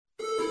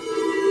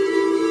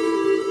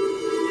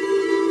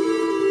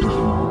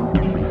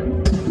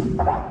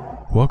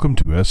Welcome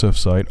to SF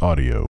Site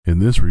Audio. In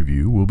this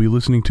review, we'll be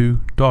listening to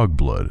Dog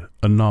Blood,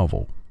 a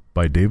novel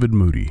by David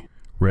Moody,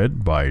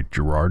 read by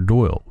Gerard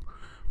Doyle,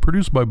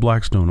 produced by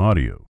Blackstone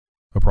Audio,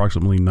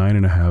 approximately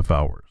 9.5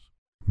 hours.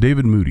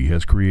 David Moody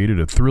has created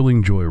a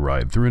thrilling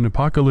joyride through an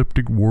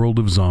apocalyptic world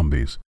of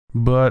zombies,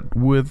 but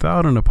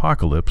without an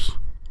apocalypse,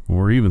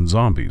 or even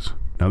zombies.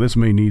 Now this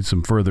may need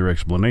some further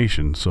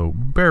explanation, so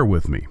bear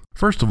with me.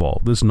 First of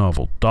all, this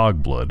novel,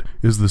 Dog Blood,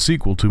 is the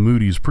sequel to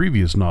Moody's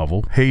previous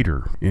novel,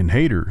 Hater. In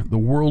Hater, the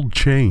world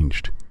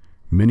changed.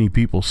 Many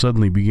people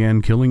suddenly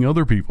began killing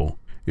other people.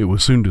 It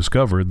was soon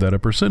discovered that a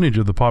percentage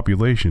of the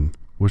population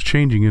was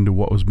changing into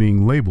what was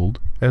being labeled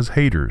as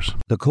haters.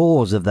 The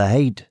cause of the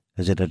hate,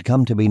 as it had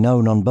come to be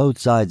known on both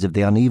sides of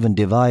the uneven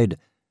divide,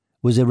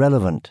 was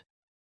irrelevant.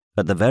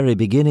 At the very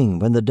beginning,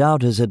 when the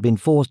doubters had been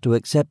forced to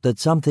accept that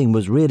something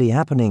was really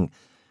happening,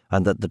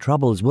 and that the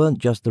troubles weren't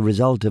just the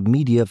result of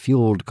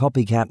media-fueled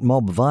copycat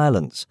mob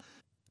violence,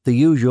 the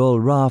usual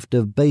raft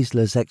of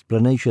baseless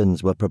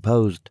explanations were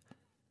proposed.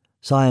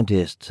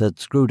 Scientists had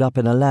screwed up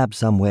in a lab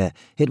somewhere.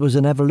 It was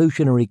an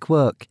evolutionary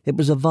quirk. It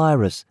was a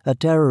virus, a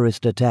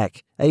terrorist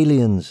attack,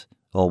 aliens,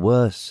 or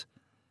worse.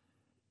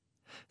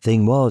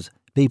 Thing was,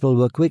 people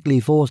were quickly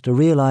forced to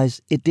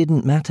realize it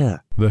didn't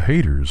matter. The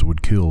haters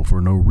would kill for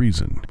no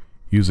reason,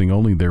 using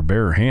only their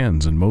bare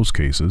hands in most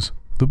cases.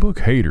 The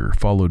book Hater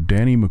followed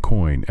Danny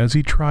McCoyne as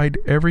he tried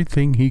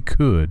everything he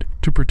could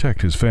to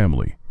protect his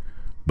family.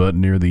 But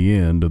near the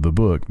end of the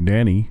book,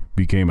 Danny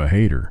became a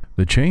hater.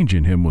 The change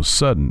in him was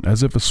sudden,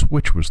 as if a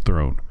switch was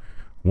thrown.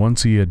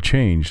 Once he had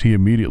changed, he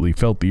immediately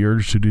felt the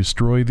urge to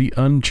destroy the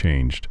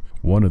Unchanged.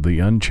 One of the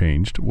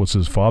Unchanged was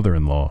his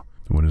father-in-law.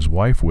 When his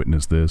wife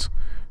witnessed this,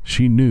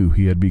 she knew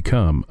he had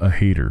become a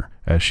hater.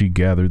 As she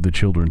gathered the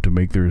children to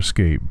make their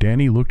escape,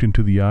 Danny looked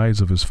into the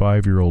eyes of his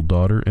 5-year-old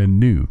daughter and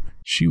knew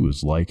she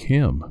was like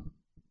him.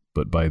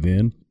 But by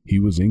then, he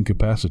was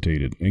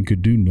incapacitated and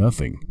could do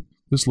nothing.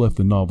 This left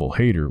the novel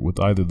Hater with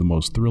either the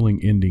most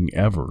thrilling ending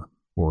ever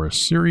or a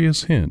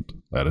serious hint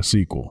at a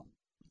sequel.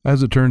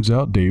 As it turns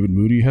out, David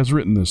Moody has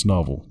written this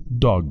novel,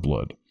 Dog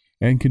Blood,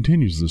 and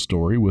continues the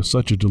story with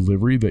such a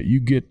delivery that you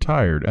get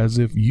tired as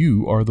if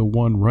you are the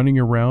one running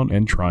around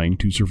and trying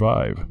to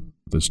survive.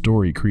 The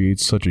story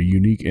creates such a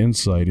unique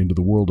insight into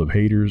the world of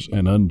haters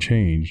and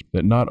Unchanged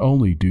that not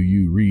only do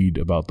you read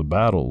about the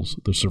battles,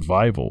 the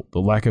survival,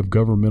 the lack of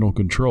governmental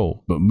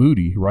control, but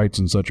Moody writes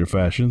in such a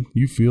fashion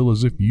you feel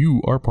as if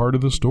you are part of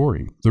the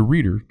story. The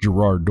reader,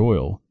 Gerard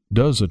Doyle,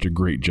 does such a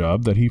great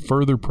job that he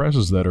further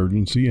presses that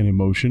urgency and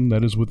emotion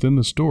that is within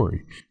the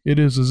story. It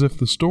is as if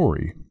the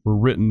story were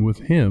written with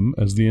him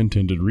as the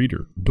intended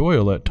reader.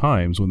 Doyle, at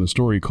times when the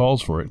story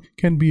calls for it,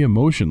 can be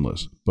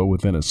emotionless, but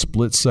within a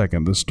split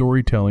second the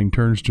storytelling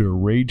turns to a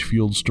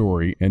rage-fueled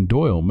story, and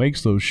Doyle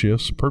makes those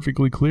shifts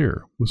perfectly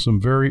clear with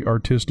some very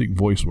artistic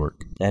voice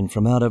work. And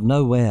from out of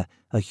nowhere,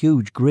 a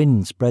huge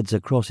grin spreads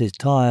across his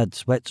tired,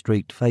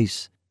 sweat-streaked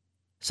face.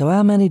 "So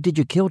how many did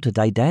you kill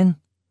today, Dan?"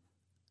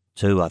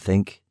 "2, I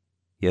think.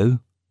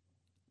 You?"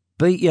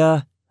 "Beat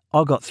ya.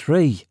 I got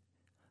 3.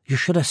 You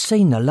should have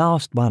seen the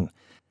last one.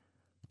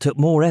 Took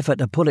more effort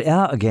to pull it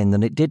out again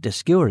than it did to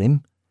skewer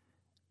him."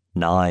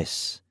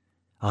 "Nice.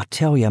 I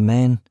tell you,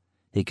 man,"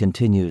 he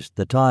continues,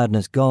 the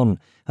tiredness gone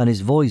and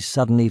his voice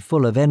suddenly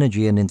full of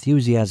energy and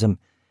enthusiasm,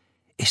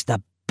 "it's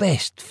the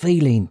best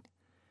feeling.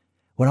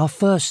 When I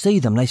first see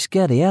them, they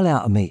scare the hell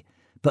out of me,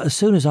 but as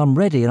soon as I'm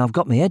ready and I've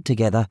got my head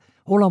together,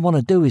 all I want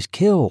to do is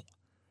kill.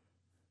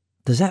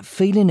 Does that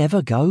feeling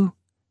ever go?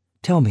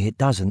 Tell me it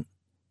doesn't."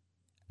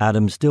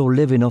 Adam's still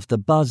living off the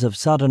buzz of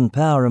sudden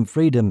power and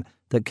freedom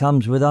that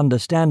comes with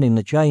understanding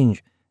the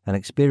change and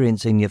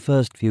experiencing your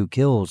first few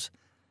kills.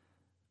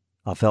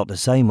 I felt the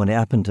same when it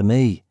happened to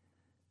me.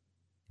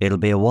 It'll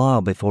be a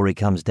while before he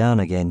comes down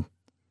again.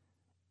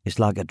 It's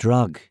like a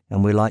drug,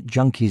 and we're like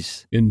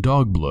junkies. In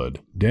Dog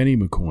Blood, Danny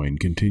McCoyne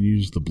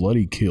continues the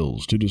bloody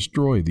kills to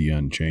destroy the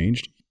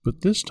Unchanged,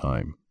 but this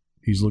time,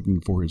 he's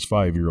looking for his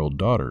 5-year-old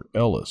daughter,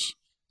 Ellis.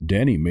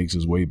 Danny makes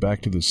his way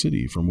back to the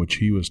city from which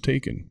he was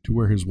taken, to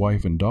where his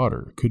wife and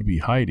daughter could be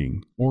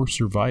hiding or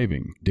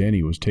surviving.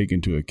 Danny was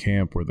taken to a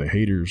camp where the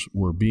haters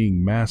were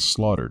being mass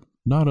slaughtered,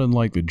 not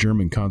unlike the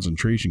German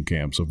concentration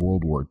camps of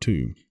World War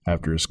II.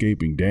 After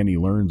escaping, Danny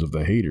learns of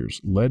the haters,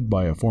 led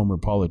by a former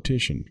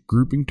politician,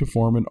 grouping to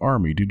form an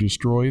army to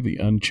destroy the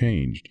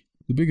Unchanged.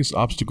 The biggest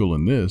obstacle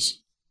in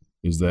this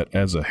is that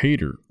as a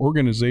hater,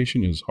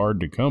 organization is hard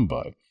to come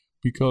by,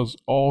 because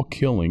all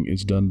killing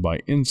is done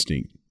by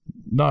instinct.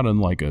 Not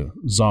unlike a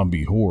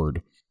zombie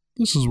horde.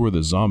 This is where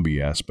the zombie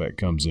aspect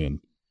comes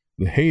in.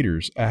 The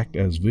haters act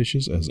as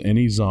vicious as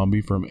any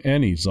zombie from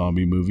any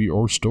zombie movie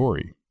or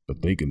story,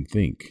 but they can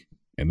think,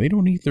 and they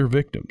don't eat their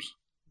victims.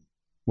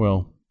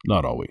 Well,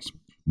 not always.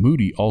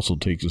 Moody also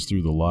takes us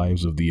through the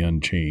lives of the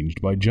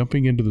Unchanged by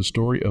jumping into the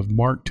story of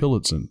Mark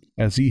Tillotson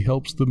as he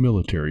helps the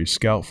military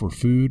scout for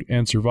food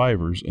and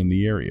survivors in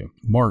the area.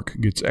 Mark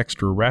gets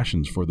extra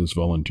rations for this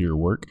volunteer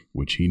work,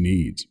 which he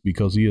needs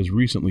because he has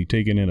recently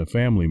taken in a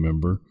family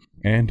member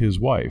and his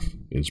wife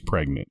is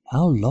pregnant.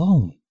 "How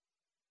long?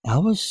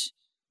 Hours?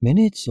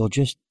 Minutes? Or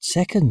just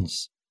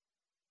seconds?"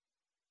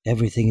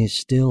 Everything is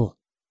still,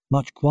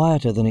 much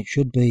quieter than it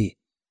should be.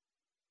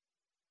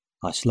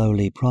 I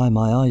slowly pry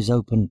my eyes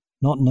open,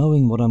 not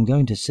knowing what I'm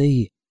going to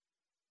see.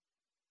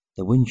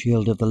 The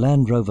windshield of the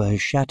Land Rover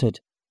has shattered,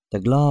 the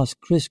glass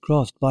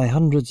crisscrossed by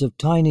hundreds of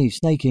tiny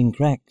snaking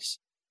cracks.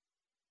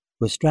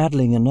 We're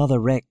straddling another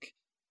wreck,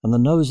 and the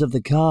nose of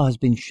the car has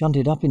been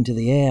shunted up into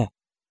the air.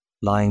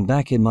 Lying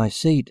back in my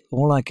seat,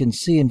 all I can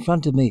see in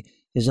front of me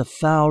is a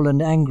foul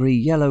and angry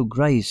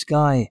yellow-grey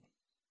sky.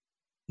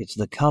 It's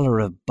the colour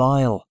of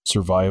bile.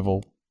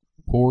 Survival,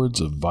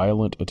 hordes of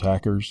violent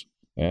attackers,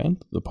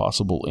 and the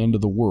possible end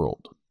of the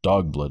world.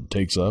 Dogblood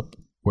takes up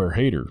where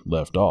Hater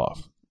left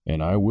off.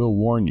 And I will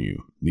warn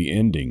you, the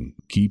ending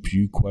keeps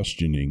you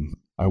questioning.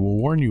 I will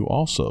warn you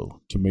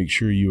also to make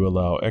sure you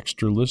allow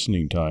extra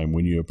listening time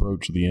when you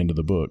approach the end of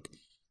the book.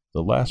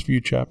 The last few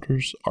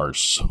chapters are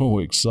so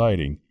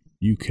exciting,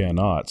 you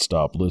cannot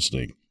stop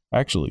listening.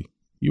 Actually,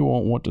 you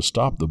won't want to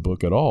stop the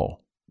book at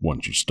all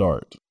once you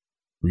start.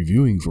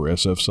 Reviewing for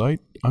SF Site,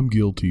 I'm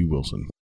Gil T. Wilson.